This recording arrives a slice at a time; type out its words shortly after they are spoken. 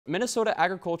Minnesota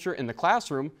Agriculture in the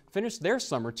Classroom finished their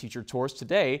summer teacher tours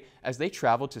today as they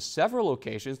traveled to several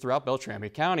locations throughout Beltrami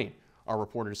County. Our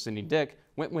reporter Cindy Dick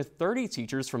went with 30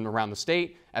 teachers from around the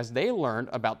state as they learned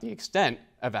about the extent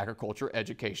of agriculture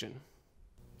education.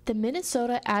 The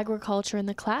Minnesota Agriculture in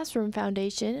the Classroom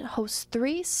Foundation hosts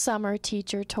 3 summer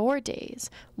teacher tour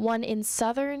days, one in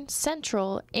southern,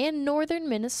 central, and northern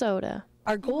Minnesota.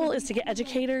 Our goal is to get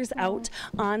educators out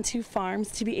onto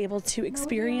farms to be able to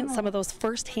experience some of those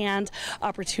firsthand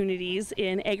opportunities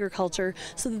in agriculture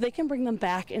so that they can bring them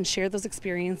back and share those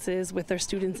experiences with their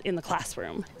students in the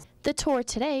classroom. The tour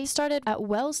today started at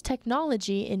Wells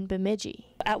Technology in Bemidji.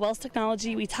 At Wells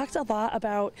Technology, we talked a lot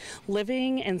about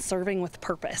living and serving with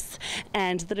purpose,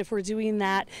 and that if we're doing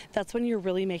that, that's when you're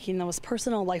really making those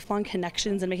personal, lifelong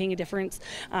connections and making a difference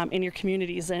in your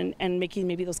communities and making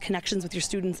maybe those connections with your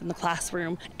students in the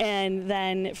classroom. And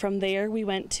then from there, we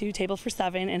went to Table for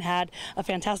 7 and had a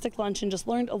fantastic lunch and just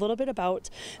learned a little bit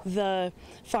about the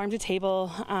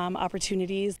farm-to-table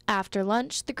opportunities. After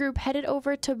lunch, the group headed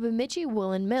over to Bemidji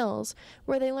Woolen Mills,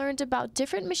 where they learned about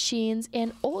different machines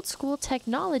and old-school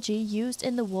technology used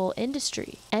in the wool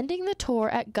industry. Ending the tour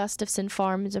at Gustafson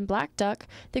Farms in Black Duck,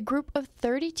 the group of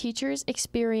 30 teachers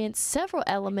experienced several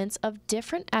elements of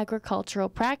different agricultural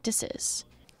practices.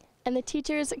 And the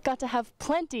teachers got to have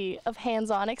plenty of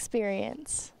hands-on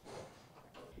experience.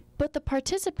 But the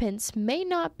participants may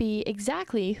not be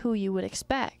exactly who you would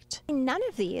expect. None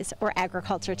of these were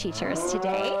agriculture teachers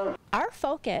today. Our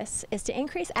focus is to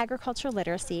increase agricultural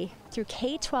literacy through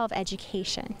K-12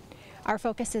 education. Our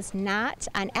focus is not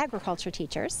on agriculture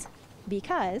teachers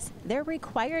because they're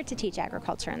required to teach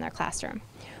agriculture in their classroom.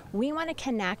 We want to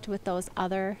connect with those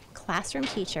other classroom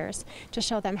teachers to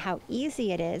show them how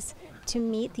easy it is to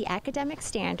meet the academic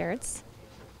standards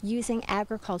using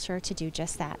agriculture to do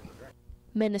just that.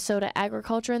 Minnesota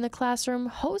Agriculture in the Classroom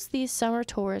hosts these summer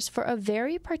tours for a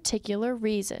very particular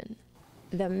reason.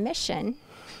 The mission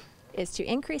is to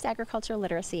increase agricultural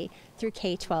literacy through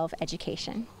K-12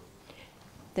 education.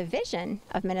 The vision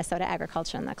of Minnesota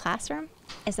Agriculture in the Classroom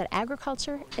is that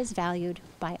agriculture is valued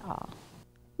by all.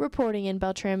 Reporting in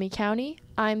Beltrami County,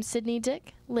 I'm Sydney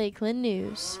Dick, Lakeland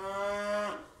News.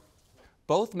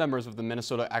 Both members of the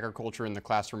Minnesota Agriculture in the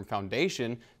Classroom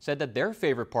Foundation said that their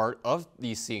favorite part of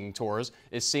these seeing tours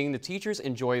is seeing the teachers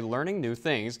enjoy learning new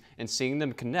things and seeing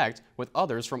them connect with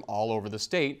others from all over the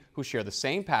state who share the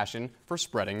same passion for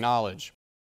spreading knowledge.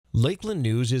 Lakeland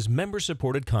News is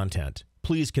member-supported content.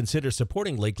 Please consider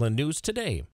supporting Lakeland News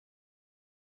today.